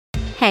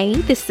Hey,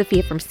 this is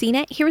Sophia from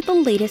CNET here with the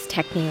latest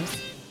tech news.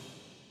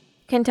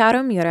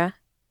 Kentaro Miura,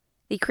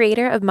 the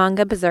creator of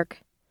manga Berserk,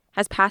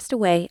 has passed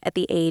away at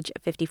the age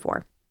of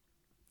 54.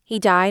 He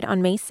died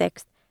on May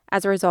 6th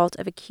as a result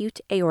of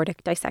acute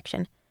aortic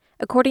dissection,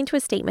 according to a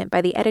statement by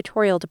the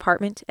editorial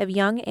department of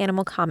Young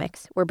Animal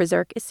Comics, where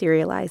Berserk is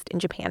serialized in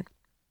Japan.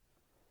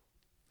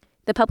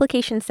 The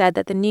publication said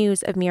that the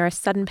news of Miura's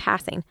sudden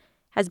passing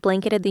has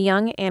blanketed the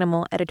Young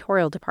Animal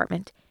editorial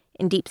department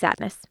in deep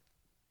sadness.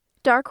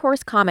 Dark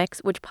Horse Comics,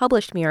 which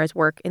published Miura's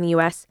work in the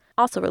U.S.,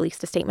 also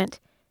released a statement,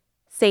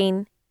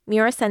 saying,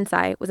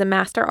 "Miura-sensei was a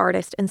master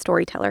artist and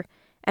storyteller,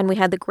 and we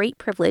had the great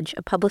privilege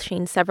of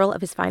publishing several of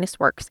his finest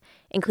works,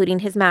 including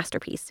his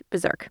masterpiece,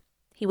 Berserk.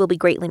 He will be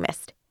greatly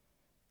missed."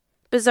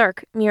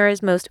 Berserk,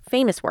 Miura's most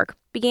famous work,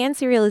 began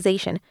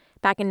serialization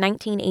back in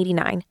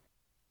 1989,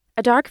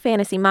 a dark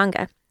fantasy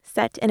manga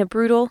set in a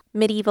brutal,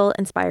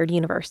 medieval-inspired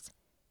universe.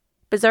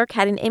 Berserk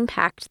had an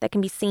impact that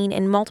can be seen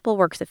in multiple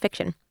works of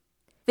fiction.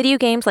 Video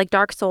games like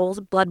Dark Souls,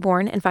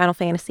 Bloodborne, and Final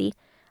Fantasy,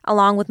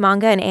 along with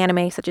manga and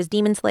anime such as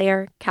Demon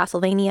Slayer,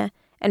 Castlevania,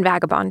 and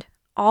Vagabond,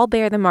 all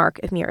bear the mark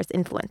of Miura's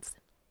influence.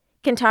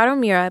 Kentaro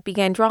Miura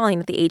began drawing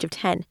at the age of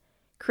 10,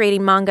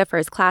 creating manga for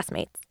his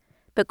classmates,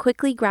 but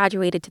quickly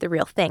graduated to the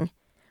real thing,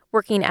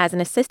 working as an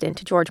assistant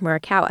to George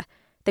Murakawa,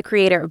 the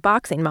creator of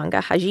boxing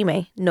manga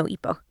Hajime no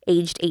Ippo,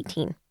 aged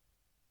 18.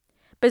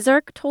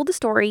 Berserk told the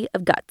story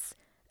of Guts,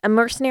 a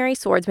mercenary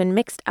swordsman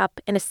mixed up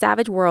in a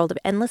savage world of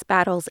endless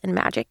battles and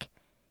magic.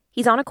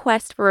 He's on a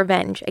quest for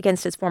revenge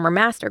against his former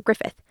master,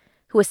 Griffith,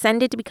 who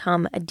ascended to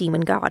become a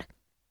demon god.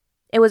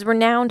 It was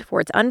renowned for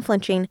its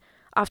unflinching,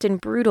 often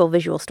brutal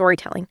visual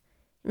storytelling,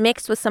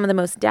 mixed with some of the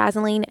most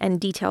dazzling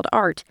and detailed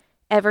art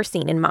ever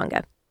seen in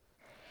manga.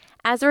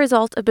 As a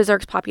result of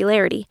Berserk's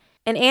popularity,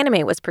 an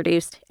anime was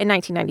produced in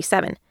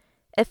 1997.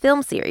 A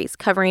film series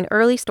covering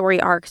early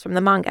story arcs from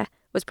the manga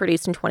was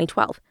produced in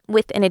 2012,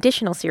 with an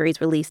additional series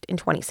released in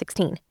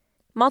 2016.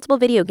 Multiple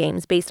video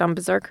games based on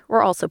Berserk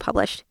were also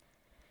published.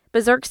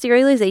 Berserk's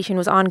serialization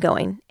was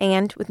ongoing,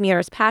 and with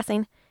Miura's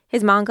passing,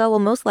 his manga will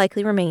most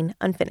likely remain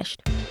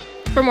unfinished.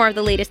 For more of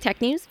the latest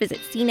tech news, visit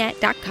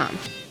cnet.com.